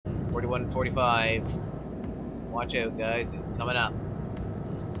41, 45. Watch out, guys. He's coming up.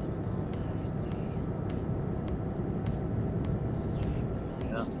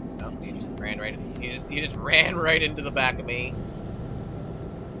 No, no, he just ran right. He just ran right into the back of me.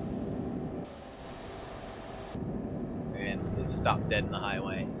 And is stopped dead in the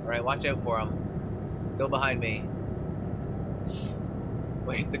highway. All right, watch out for him. Still behind me.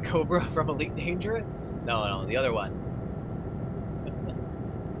 Wait, the Cobra from Elite Dangerous? No, no, the other one.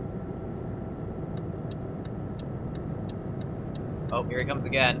 Oh, here he comes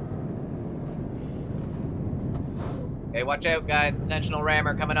again. Okay, watch out, guys. Intentional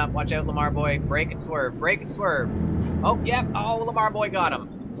rammer coming up. Watch out, Lamarboy. Brake and swerve. Brake and swerve. Oh, yep. Oh, Lamarboy got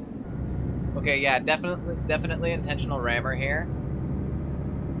him. Okay, yeah, definitely intentional rammer here.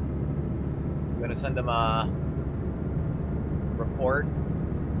 I'm gonna send him a report.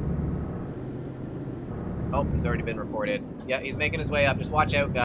 Oh, he's already been reported. Yeah, he's making his way up. Just watch out, guys.